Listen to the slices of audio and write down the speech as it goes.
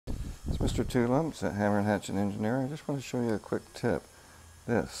Mr. Two Lumps at Hammer and Hatchet Engineering. I just want to show you a quick tip.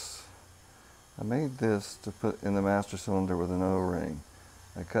 I made this to put in the master cylinder with an O-ring.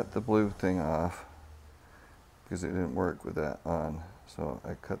 I cut the blue thing off because it didn't work with that on. So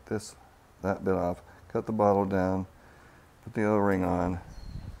I cut that bit off, cut the bottle down, put the O-ring on,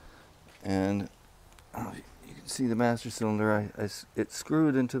 and you can see the master cylinder. It's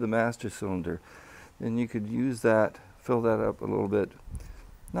screwed into the master cylinder. Then you could use that, fill that up a little bit,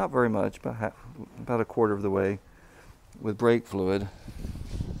 not very much, about a quarter of the way, with brake fluid.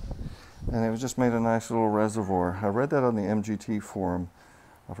 And it was just made a nice little reservoir. I read that on the MGT forum.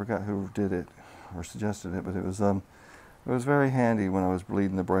 I forgot who did it or suggested it, but it was very handy when I was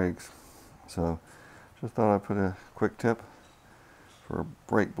bleeding the brakes. So just thought I'd put a quick tip for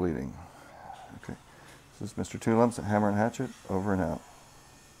brake bleeding. Okay, this is Mr. Two Lumps at Hammer and Hatchet, over and out.